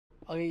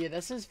Okay, yeah,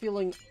 this is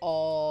feeling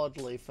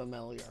oddly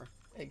familiar.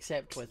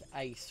 Except with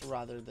ice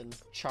rather than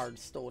charred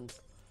stone.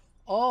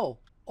 Oh!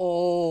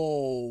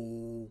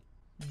 Oh!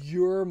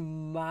 You're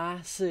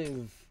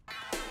massive!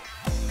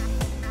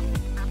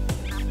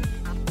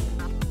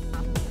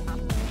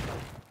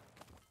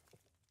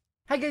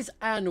 Hi guys,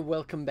 and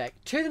welcome back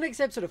to the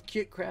next episode of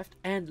CuteCraft.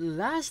 And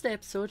last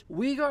episode,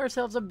 we got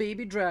ourselves a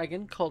baby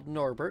dragon called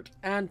Norbert.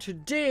 And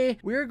today,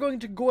 we're going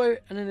to go out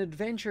on an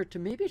adventure to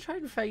maybe try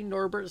and find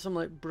Norbert some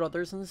like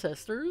brothers and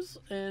sisters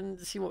and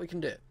see what we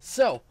can do.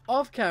 So,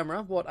 off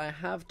camera, what I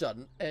have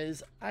done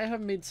is I have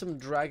made some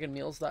dragon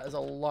meals. That is a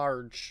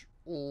large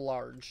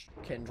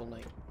Kendrel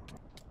knight.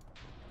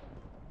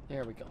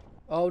 There we go.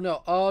 Oh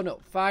no,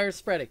 fire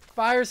spreading,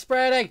 fire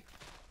spreading!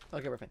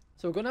 Okay, we're fine.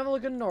 So we're gonna have a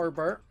look at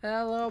Norbert.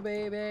 Hello,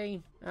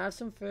 baby. Have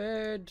some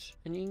food.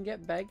 And you can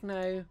get big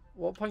now.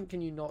 What point can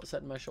you not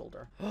sit on my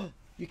shoulder?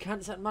 You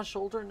can't sit on my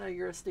shoulder now.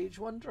 You're a stage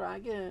 1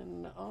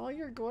 dragon. Oh,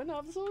 you're going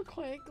up so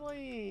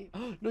quickly.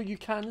 No, you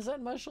can sit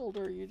on my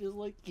shoulder. You just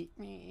like eat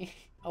me.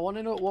 I want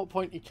to know at what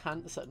point you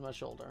can't sit on my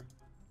shoulder.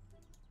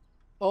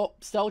 Oh,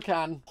 still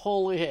can.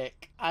 Holy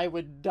heck. I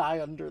would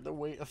die under the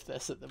weight of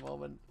this at the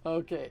moment.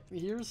 Okay,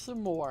 here's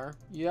some more.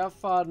 You have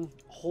fun.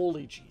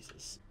 Holy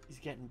Jesus. He's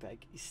getting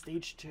big. He's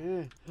stage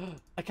 2.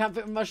 I can't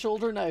fit him on my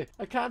shoulder now.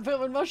 I can't fit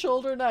him on my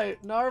shoulder now.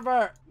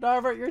 Norbert,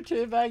 Norbert, you're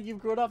too big. You've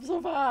grown up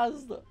so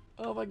fast.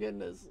 Oh my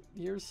goodness.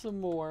 Here's some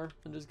more.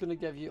 I'm just going to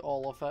give you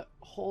all of it.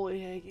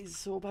 Holy heck, he's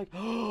so big.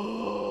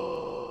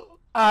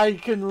 I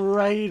can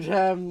ride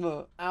him.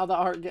 Ow, that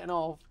heart getting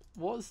off.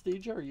 What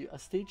stage are you? A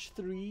stage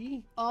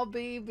 3? Oh,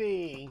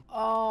 baby.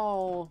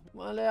 Oh,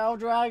 my little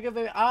dragon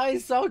baby. Oh,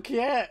 he's so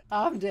cute.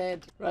 I'm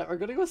dead. Right, we're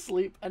gonna go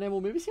sleep and then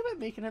we'll maybe see about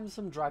making him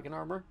some dragon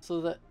armor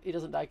so that he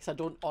doesn't die, because I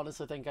don't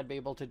honestly think I'd be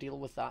able to deal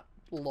with that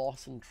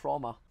loss and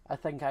trauma. I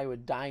think I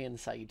would die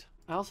inside.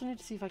 I also need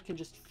to see if I can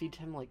just feed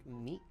him like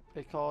meat,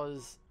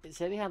 because it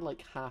said he had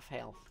like half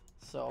health.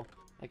 So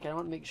I kind of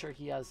want to make sure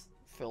he has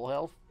full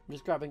health. I'm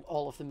just grabbing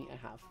all of the meat I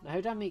have. Now,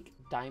 how do I make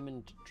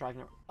diamond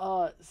dragon armor?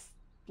 Oh, it's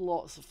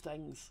lots of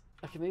things.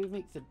 I can maybe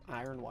make the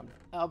iron one.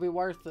 It'll be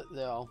worth it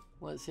though.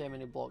 Let's see how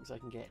many blocks I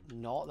can get.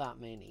 Not that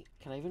many.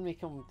 Can I even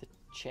make him the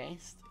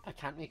chest? I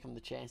can't make him the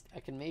chest. I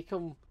can make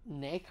him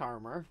neck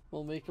armor.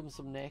 We'll make him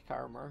some neck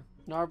armor.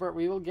 Norbert,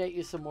 we will get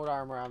you some more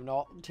armor. I'm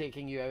not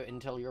taking you out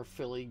until you're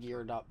fully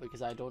geared up,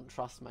 because I don't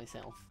trust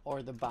myself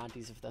or the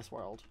baddies of this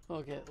world.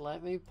 Okay,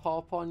 let me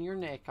pop on your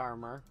neck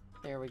armor.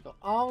 There we go.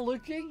 Oh,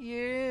 look at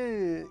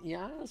you.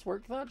 Yes,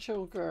 work that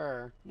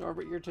choker.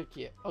 Norbert, you're too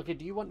cute. Okay,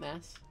 do you want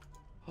this?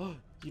 Oh,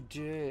 you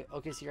do.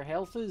 Okay, so your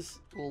health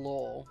is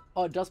low.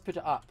 Oh, it does put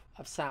it up.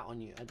 I've sat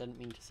on you. I didn't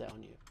mean to sit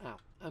on you. Ow.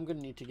 I'm going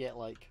to need to get,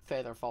 like,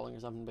 feather falling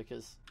or something,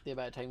 because the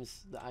amount of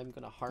times that I'm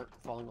going to hurt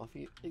falling off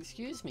you.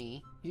 Excuse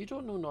me. You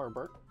don't know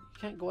Norbert. You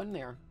can't go in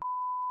there.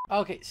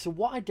 Okay, so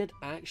what I did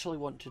actually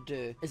want to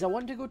do is I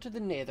want to go to the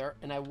nether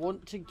and I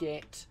want to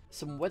get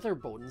some wither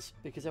bones,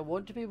 because I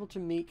want to be able to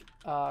make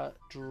a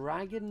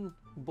dragon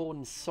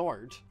bone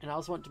sword, and I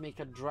also want to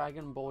make a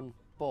dragon bone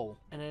bow,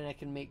 and then I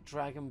can make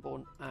dragon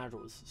bone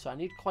arrows. So I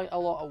need quite a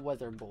lot of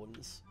wither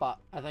bones, but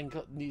I think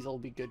these will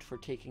be good for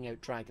taking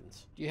out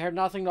dragons. You heard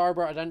nothing,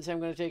 Norbert. I didn't say I'm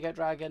going to take out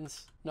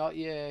dragons. Not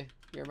you.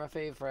 You're my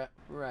favourite.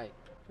 Right.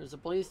 There's a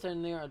blaze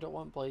down there. I don't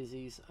want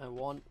blazies. I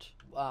want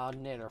a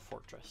nether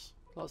fortress.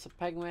 Lots of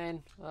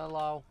pigmen.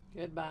 Hello.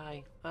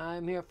 Goodbye.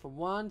 I'm here for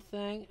one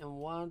thing and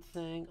one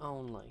thing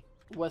only.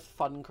 With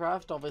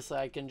Funcraft, obviously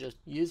I can just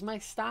use my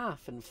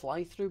staff and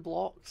fly through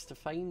blocks to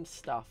find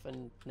stuff,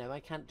 and now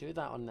I can't do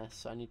that on this,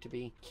 so I need to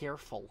be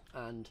careful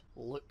and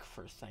look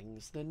for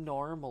things the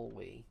normal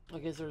way.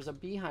 Okay, so there's a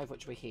beehive,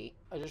 which we hate.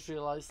 I just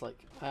realised,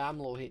 like, I am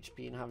low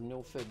HP and have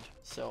no food,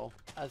 so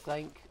I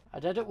think I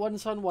did it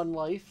once on one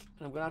life,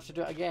 and I'm going to have to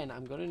do it again.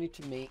 I'm going to need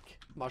to make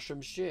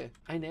mushroom stew.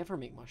 I never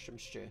make mushroom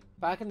stew.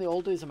 Back in the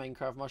old days of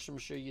Minecraft, mushroom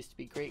stew used to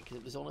be great because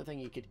it was the only thing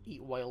you could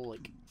eat while,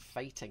 like,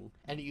 fighting.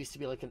 And it used to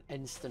be like an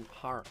instant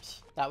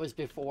heart. That was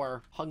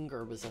before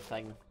hunger was a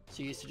thing.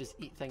 So you used to just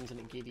eat things and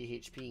it gave you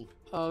HP.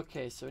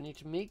 Okay, so we need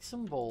to make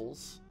some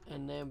bowls.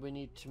 And then we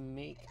need to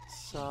make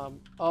some...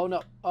 Oh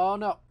no, oh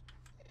no.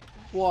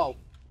 Whoa.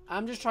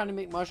 I'm just trying to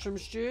make mushroom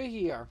stew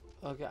here.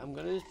 Okay, I'm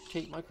gonna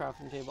take my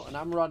crafting table, and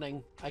I'm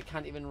running. I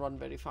can't even run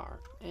very far.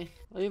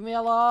 Leave me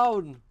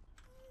alone!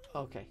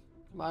 Okay.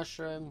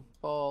 Mushroom,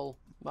 bowl,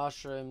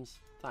 mushrooms,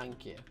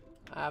 thank you.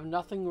 I have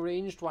nothing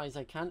ranged-wise.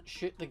 I can't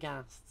shoot the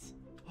ghasts.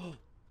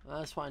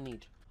 That's what I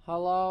need.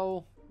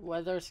 Hello,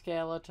 wither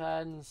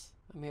skeletons.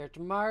 I'm here to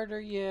murder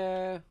you.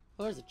 Oh,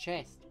 there's a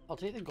chest. I'll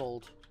take the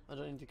gold. I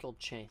don't need the gold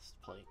chest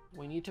plate.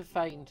 We need to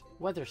find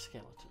wither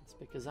skeletons,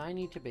 because I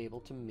need to be able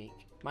to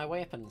make my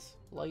weapons.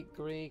 Light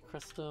grey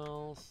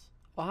crystals.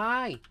 Oh,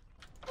 hi!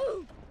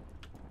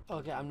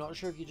 Okay, I'm not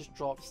sure if you just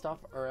dropped stuff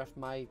or if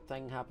my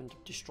thing happened to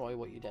destroy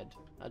what you did.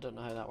 I don't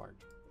know how that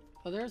worked.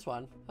 Oh, there's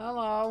one.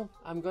 Hello.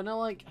 I'm gonna,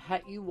 like,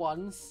 hit you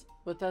once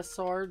with this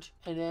sword,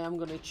 and then I'm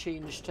gonna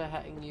change to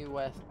hitting you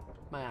with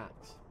my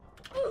axe.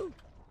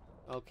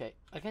 Okay.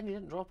 Again, you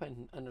didn't drop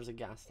in, and there's a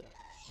gas there.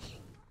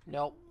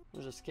 Nope.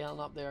 There's a skeleton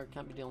up there.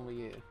 Can't be dealing with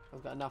you.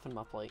 I've got enough in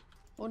my plate.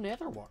 Oh,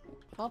 nether wart.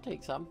 I'll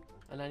take some.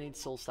 And I need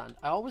soul sand.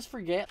 I always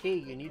forget, hey,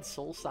 you need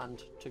soul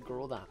sand to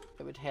grow that.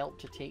 It would help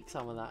to take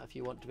some of that if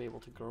you want to be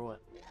able to grow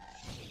it.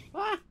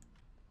 Ah!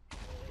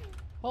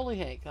 Holy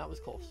heck, that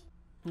was close.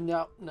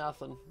 No,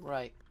 nothing.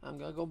 Right, I'm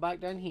gonna go back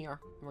down here.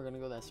 And we're gonna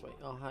go this way.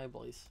 Oh, hi,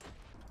 boys.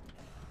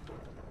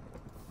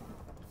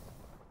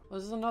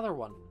 This is another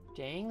one.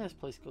 Dang, this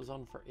place goes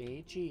on for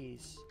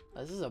ages.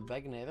 This is a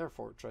big nether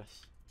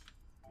fortress.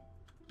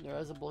 There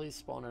is a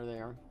blaze spawner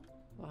there.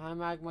 Oh, hi,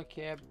 magma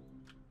cube.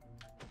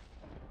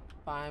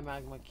 Bye,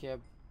 magma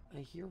cube.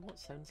 I hear what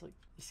sounds like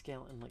a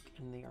skeleton like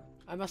in there.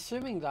 I'm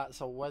assuming that's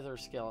a wither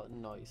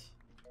skeleton noise.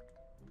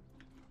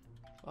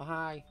 Oh,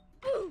 hi.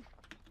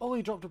 Oh,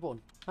 he dropped a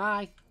bone.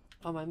 Hi.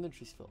 Oh, my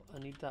inventory's full. I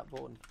need that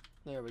bone.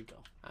 There we go.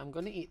 I'm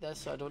gonna eat this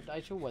so I don't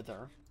die to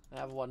wither. I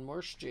have one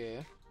more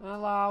stew.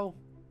 Hello.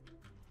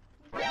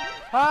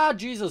 Ah,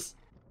 Jesus!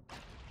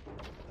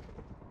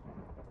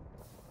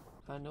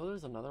 I know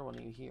there's another one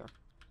of you here.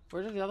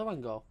 Where did the other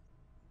one go?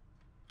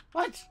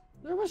 What?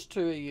 There was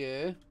two of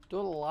you.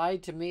 Don't lie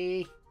to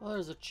me. Oh,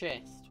 there's a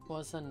chest.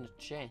 What's in the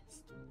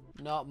chest?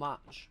 Not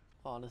much,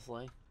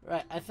 honestly.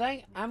 Right, I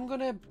think I'm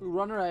gonna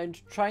run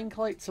around, try and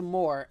collect some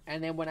more,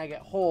 and then when I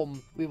get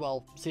home, we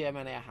will see how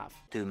many I have.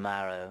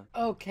 Tomorrow.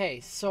 Okay,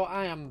 so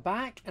I am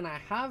back, and I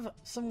have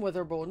some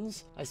wither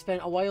bones. I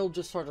spent a while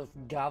just sort of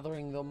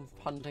gathering them,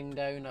 hunting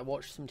down. I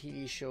watched some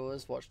TV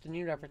shows, watched the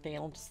new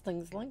Riverdale, just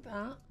things like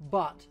that.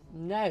 But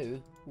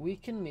now we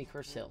can make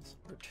ourselves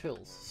our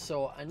tools.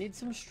 So I need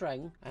some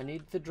string, I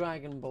need the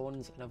dragon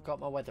bones, and I've got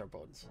my wither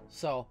bones.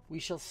 So we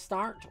shall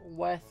start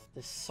with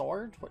the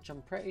sword, which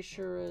I'm pretty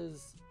sure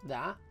is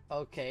that.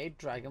 Okay,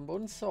 dragon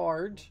bone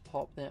sword.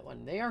 Pop that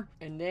one there.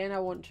 And then I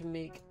want to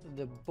make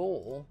the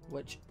bow,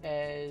 which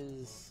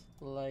is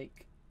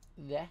like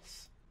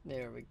this.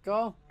 There we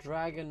go.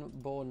 Dragon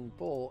bone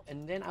bow.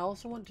 And then I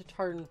also want to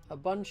turn a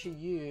bunch of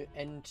you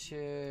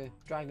into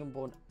dragon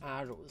bone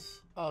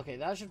arrows. Okay,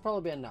 that should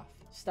probably be enough.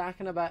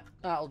 Stacking a bit,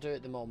 that'll do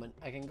at the moment.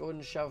 I can go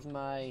and shove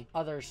my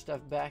other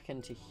stuff back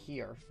into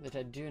here that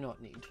I do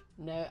not need.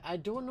 Now, I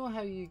don't know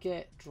how you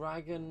get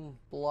dragon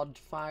blood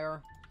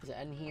fire. Is it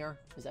in here?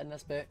 Is it in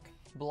this book?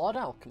 Blood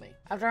alchemy.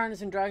 After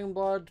harnessing dragon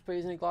blood, by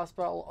using a glass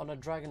bottle on a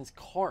dragon's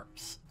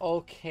corpse.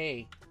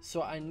 Okay,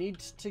 so I need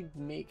to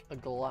make a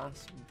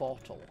glass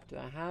bottle. Do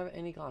I have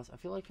any glass? I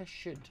feel like I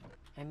should.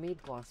 I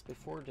made glass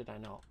before, did I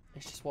not?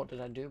 It's just what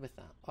did I do with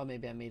that? Or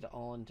maybe I made it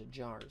all into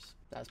jars.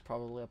 That's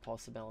probably a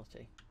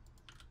possibility.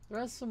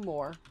 There is some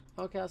more.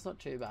 Okay, that's not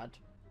too bad.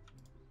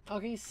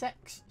 Okay,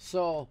 6.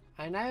 So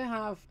I now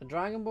have a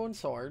dragon bone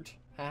sword.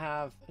 I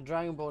have a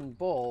dragon bone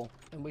bow,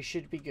 and we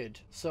should be good.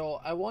 So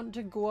I want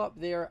to go up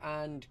there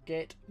and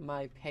get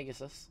my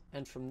Pegasus,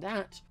 and from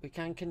that we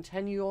can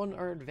continue on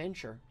our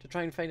adventure to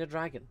try and find a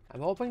dragon.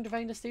 I'm hoping to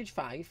find a stage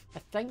 5. I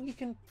think you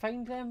can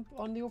find them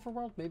on the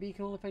overworld. Maybe you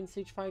can only find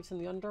stage 5s in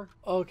the under.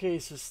 Okay,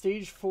 so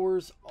stage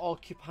 4s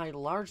occupy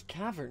large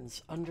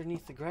caverns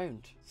underneath the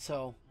ground.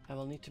 So I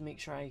will need to make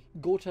sure I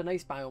go to a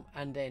nice biome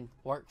and then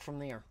work from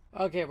there.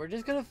 Okay, we're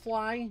just going to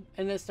fly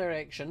in this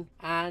direction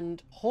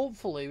and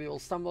hopefully we will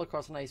stumble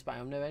across a nice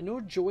biome. Now, I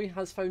know Joey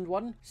has found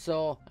one,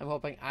 so I'm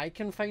hoping I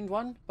can find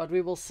one, but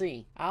we will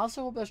see. I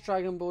also hope this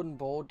dragon bone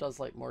bow does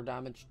like more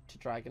damage to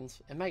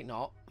dragons. It might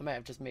not. I might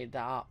have just made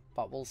that up,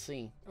 but we'll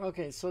see.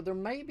 Okay, so there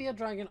might be a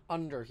dragon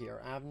under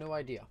here. I have no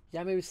idea.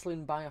 Yami was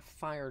slain by a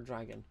fire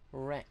dragon.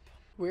 Rep.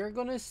 We're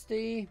gonna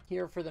stay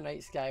here for the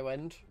night,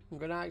 Skywind. I'm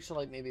gonna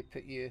actually like maybe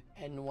put you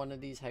in one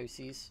of these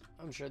houses.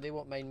 I'm sure they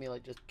won't mind me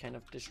like just kind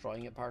of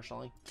destroying it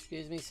partially.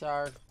 Excuse me,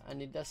 sir. I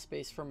need this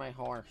space for my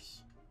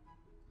horse.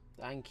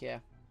 Thank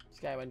you.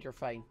 Skywind, you're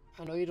fine.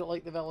 I know you don't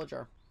like the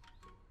villager.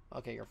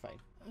 Okay, you're fine.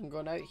 I'm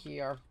going out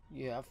here.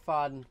 You have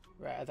fun.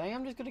 Right, I think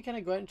I'm just going to kind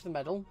of go out into the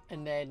middle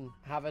and then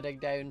have a dig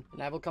down.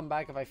 And I will come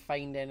back if I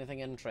find anything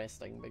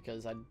interesting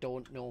because I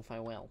don't know if I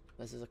will.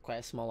 This is quite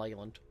a small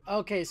island.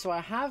 Okay, so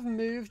I have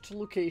moved to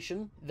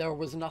location. There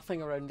was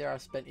nothing around there. I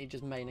spent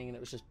ages mining and it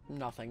was just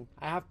nothing.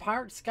 I have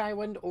parked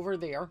Skywind over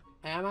there.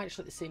 I am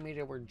actually at the same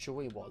area where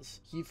Joey was.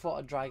 He fought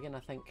a dragon, I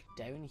think,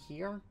 down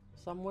here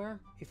somewhere.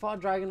 He fought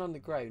a dragon on the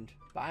ground.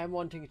 But I am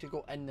wanting to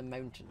go in the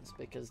mountains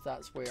because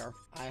that's where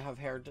I have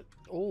heard it.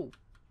 Oh.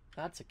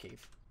 That's a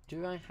cave.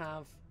 Do I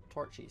have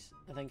torches?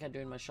 I think I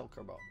do in my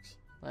shulker box.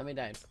 Let me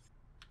down.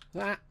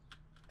 Ah!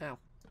 Ow.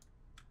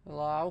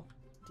 Hello?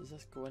 Does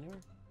this go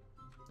anywhere?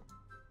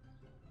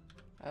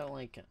 I don't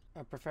like it.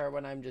 I prefer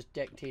when I'm just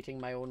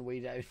dictating my own way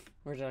down.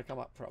 Where did I come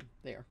up from?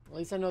 There. At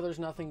least I know there's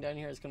nothing down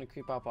here that's going to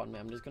creep up on me.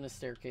 I'm just going to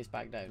staircase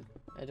back down.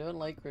 I don't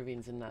like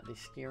ravines in that. They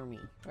scare me.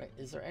 Right,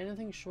 is there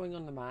anything showing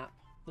on the map?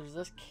 There's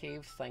this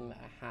cave thing that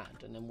I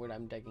had and then where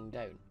I'm digging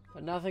down.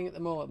 But nothing at the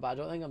moment, but I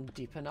don't think I'm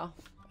deep enough.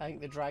 I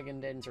think the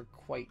dragon dens are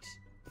quite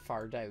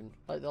far down.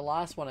 Like the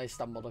last one I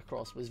stumbled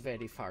across was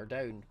very far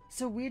down.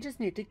 So we just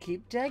need to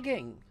keep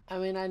digging. I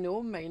mean, I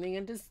know mining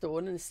into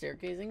stone and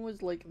staircasing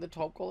was like the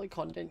top quality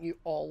content you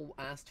all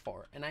asked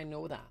for. And I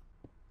know that.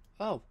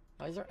 Oh,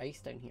 why is there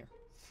ice down here?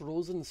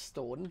 Frozen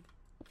stone.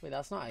 Wait,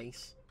 that's not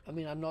ice. I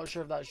mean, I'm not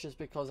sure if that's just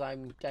because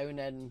I'm down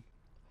in...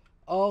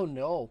 Oh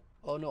no.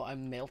 Oh no,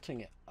 I'm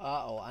melting it.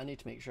 Uh-oh, I need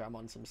to make sure I'm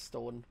on some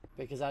stone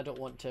because I don't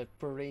want to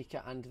break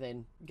it and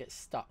then get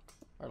stuck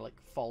or like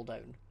fall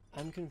down.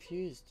 I'm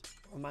confused.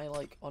 Am I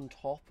like on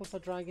top of a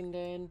dragon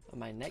den?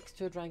 Am I next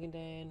to a dragon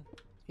den?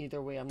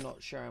 Either way, I'm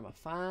not sure I'm a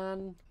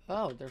fan.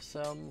 Oh, there's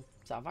some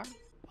sapphire.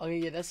 Okay,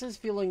 yeah, this is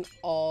feeling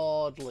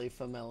oddly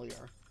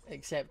familiar,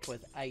 except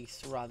with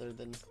ice rather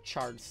than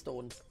charred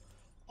stone.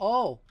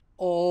 Oh,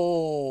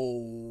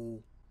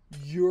 oh,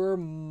 you're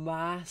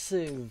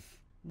massive.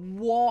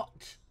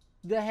 What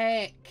the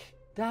heck?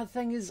 That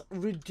thing is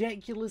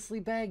ridiculously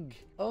big.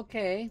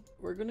 Okay,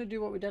 we're gonna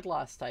do what we did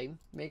last time.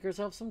 Make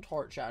ourselves some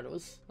torch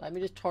arrows. Let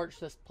me just torch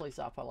this place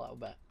up a little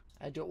bit.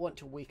 I don't want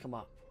to wake him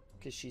up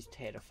because she's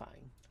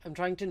terrifying. I'm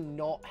trying to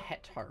not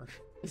hit her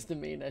is the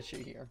main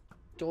issue here.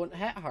 Don't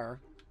hit her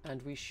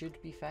and we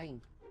should be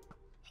fine.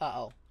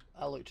 Uh-oh,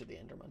 I looked at the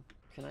Enderman.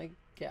 Can I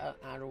get an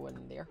arrow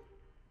in there?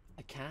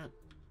 I can.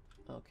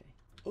 Okay.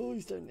 Oh,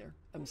 he's down there.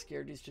 I'm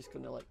scared he's just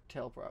gonna like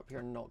teleport up here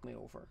and knock me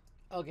over.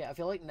 Okay, I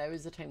feel like now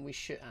is the time we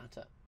shoot at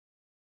it.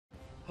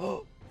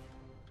 Oh!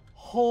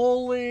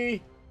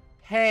 Holy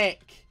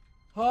heck!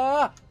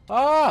 Ah!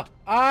 Ah!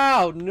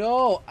 Ow!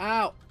 No!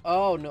 Ow!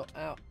 Oh no!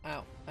 Ow!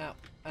 Ow! Ow!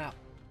 Ow!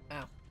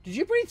 Ow! Did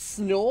you breathe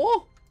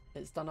snow?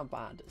 It's done a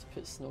bad. It's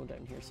put snow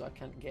down here so I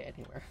can't get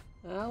anywhere.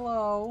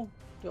 Hello!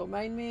 Don't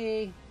mind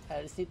me.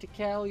 I just need to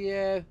kill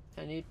you.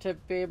 I need to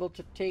be able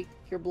to take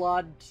your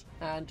blood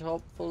and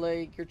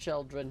hopefully your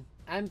children.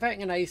 I'm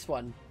fighting an ice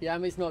one.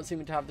 Yami's not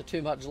seeming to have the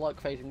too much luck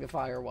fighting the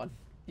fire one.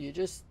 You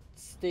just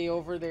stay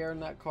over there in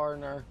that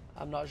corner.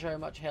 I'm not sure how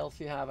much health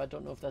you have. I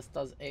don't know if this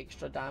does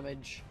extra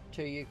damage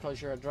to you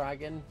because you're a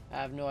dragon. I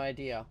have no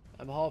idea.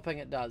 I'm hoping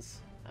it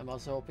does. I'm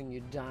also hoping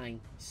you die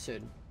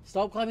soon.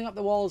 Stop climbing up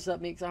the walls.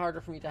 That makes it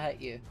harder for me to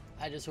hit you.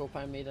 I just hope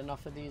I made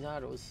enough of these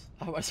arrows.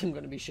 Otherwise I'm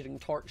going to be shooting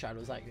torch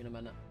arrows at you in a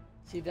minute.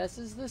 See, this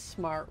is the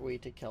smart way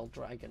to kill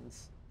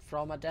dragons.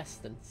 From a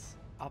distance.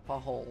 Up a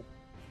hole.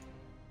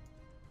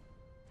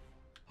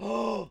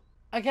 Oh!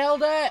 I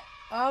killed it!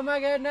 Oh my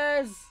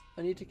goodness!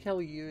 I need to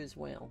kill you as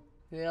well.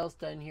 Who else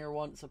down here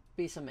wants a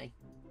piece of me?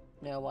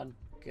 No one.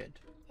 Good.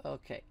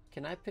 Okay.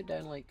 Can I put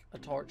down like a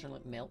torch and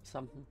like melt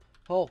something?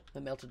 Oh,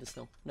 it melted the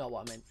snow. Not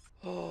what I meant.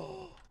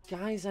 Oh,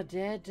 guys, I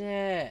did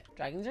it.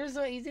 Dragons are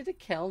so easy to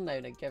kill now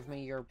to give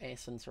me your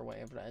essence or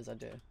whatever it is I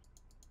do.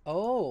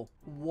 Oh,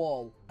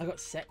 whoa. I got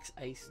 6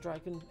 ice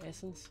dragon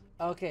essence.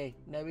 Okay,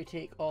 now we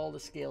take all the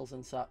scales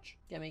and such.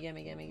 Gimme,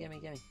 gimme, gimme, gimme,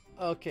 gimme.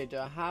 Okay, do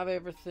I have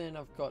everything?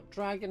 I've got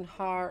dragon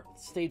heart,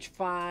 stage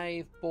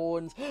 5,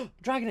 bones,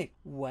 dragon egg,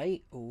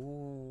 white,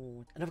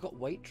 ooh, and I've got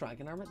white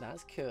dragon armor.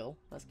 That's cool.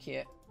 That's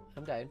cute.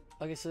 I'm down.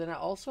 Okay, so then I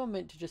also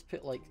meant to just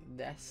put like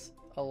this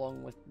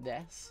along with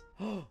this.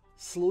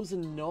 Slows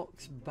and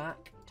knocks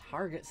back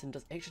targets and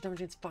does extra damage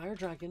against fire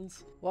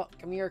dragons. What?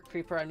 Come here,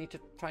 creeper. I need to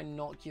try and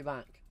knock you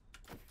back.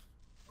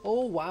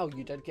 Oh wow,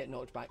 you did get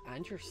knocked back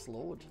and you're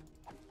slowed.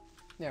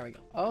 There we go.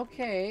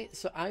 Okay,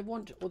 so I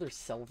want... Oh, there's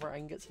silver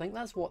ingots. I think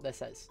that's what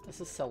this is.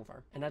 This is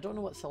silver. And I don't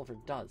know what silver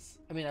does.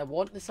 I mean, I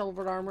want the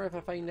silver armor if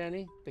I find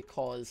any,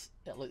 because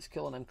it looks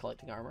cool and I'm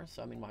collecting armor.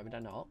 So, I mean, why would I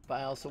not?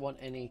 But I also want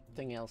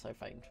anything else I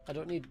find. I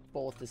don't need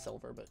both the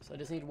silver boots. I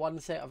just need one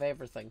set of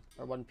everything.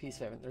 Or one piece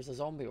of everything. There's a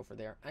zombie over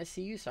there. I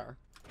see you, sir.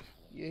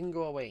 You can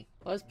go away.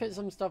 Let's put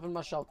some stuff in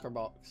my shulker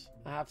box.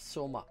 I have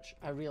so much.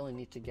 I really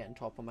need to get on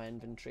top of my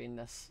inventory in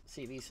this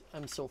series.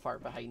 I'm so far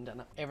behind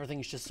in it.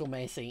 Everything's just so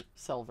messy.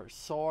 Silver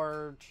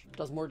sword.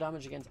 Does more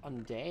damage against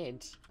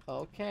undead.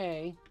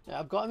 Okay. Now,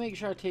 I've got to make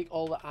sure I take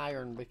all the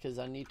iron because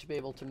I need to be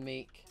able to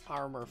make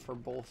armor for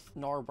both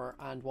Norbert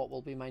and what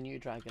will be my new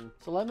dragon.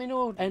 So let me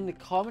know in the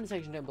comment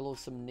section down below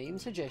some name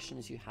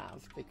suggestions you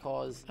have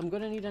because I'm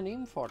going to need a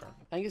name for her.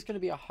 I think it's going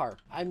to be a her.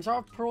 I'm sort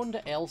of prone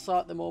to Elsa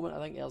at the moment. I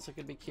think Elsa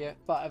could be cute.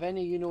 But if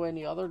any you know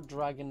any other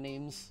dragon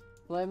names,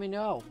 let me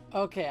know.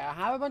 Okay, I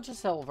have a bunch of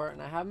silver and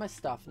I have my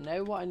stuff.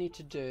 Now what I need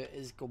to do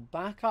is go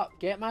back up,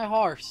 get my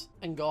horse,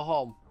 and go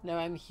home. Now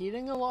I'm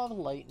hearing a lot of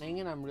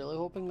lightning and I'm really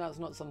hoping that's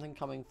not something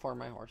coming for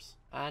my horse.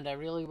 And I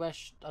really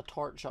wish a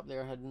torch up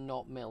there had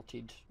not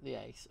melted the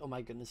ice. Oh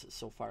my goodness, it's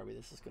so far away.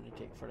 This is going to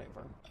take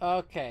forever.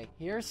 Okay,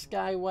 here's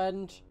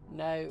Skywind.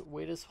 Now,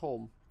 where is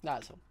home?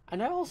 That's home.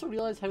 And I also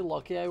realized how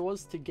lucky I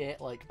was to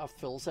get like a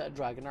full set of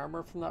dragon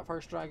armor from that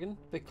first dragon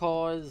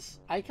because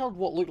I killed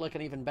what looked like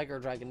an even bigger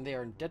dragon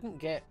there and didn't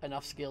get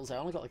enough scales. I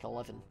only got like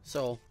 11.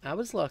 So I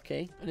was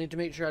lucky. I need to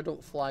make sure I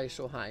don't fly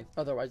so high.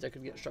 Otherwise I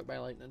could get struck by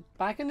lightning.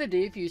 Back in the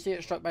day, if you say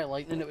it struck by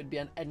lightning, it would be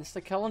an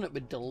insta kill and it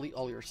would delete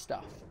all your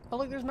stuff. Oh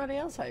look, there's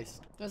Marielle's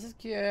house. This is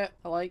cute.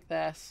 I like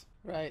this.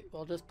 Right,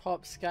 we'll just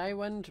pop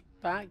Skywind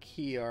back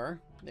here.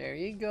 There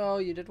you go.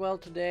 You did well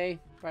today.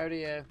 Proud of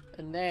you.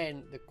 And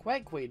then the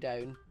quick way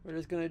down, we're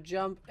just going to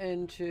jump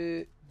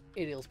into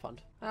Ariel's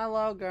pond.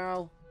 Hello,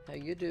 girl. How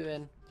you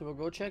doing? So we'll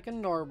go check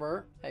in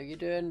Norbert. How you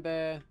doing,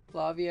 boo?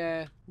 Love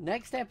you.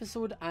 Next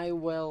episode, I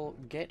will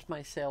get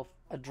myself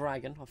a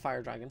dragon, a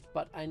fire dragon,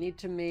 but I need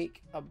to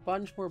make a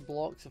bunch more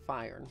blocks of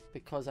iron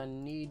because I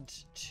need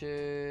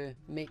to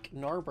make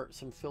Norbert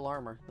some full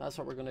armor. That's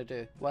what we're going to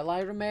do. Well,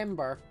 I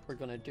remember we're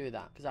going to do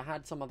that because I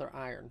had some other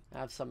iron. I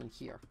have some in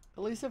here.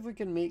 At least if we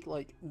can make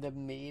like the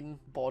main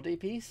body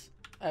piece,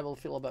 I will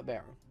feel a bit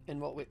better.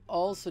 And what we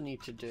also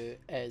need to do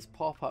is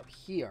pop up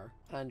here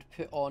and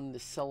put on the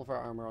silver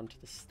armor onto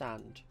the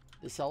stand.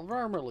 The silver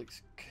armor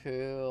looks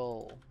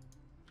cool.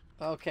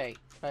 Okay,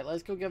 right,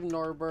 let's go give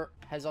Norbert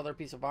his other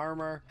piece of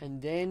armor,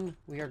 and then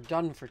we are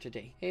done for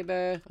today. Hey,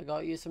 boo, I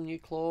got you some new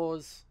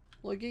clothes.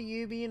 Look at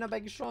you being a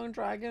big, strong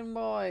dragon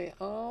boy.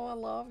 Oh, I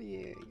love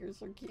you. You're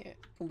so cute.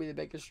 Gonna be the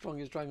biggest,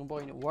 strongest dragon boy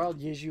in the world.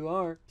 Yes, you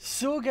are.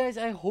 So, guys,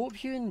 I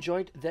hope you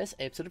enjoyed this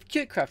episode of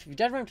CuteCraft. If you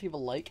did, remember to leave a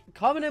like.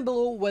 Comment in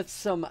below with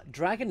some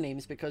dragon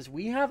names because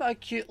we have a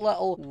cute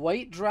little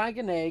white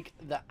dragon egg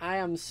that I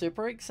am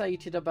super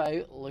excited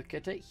about. Look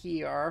at it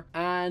here.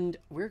 And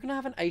we're gonna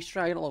have an ice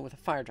dragon along with a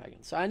fire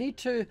dragon. So I need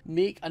to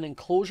make an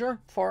enclosure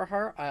for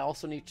her. I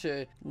also need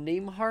to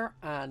name her.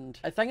 And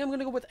I think I'm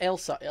gonna go with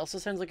Elsa. Elsa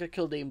sounds like a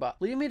cool name, but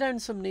leave me down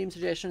some name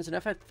suggestions, and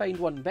if I find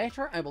one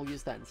better, I will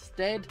use that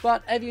instead.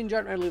 But if you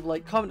enjoyed it, leave a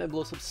like, comment down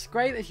below,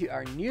 subscribe if you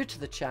are new to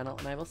the channel,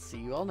 and I will see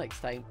you all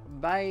next time.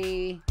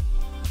 Bye!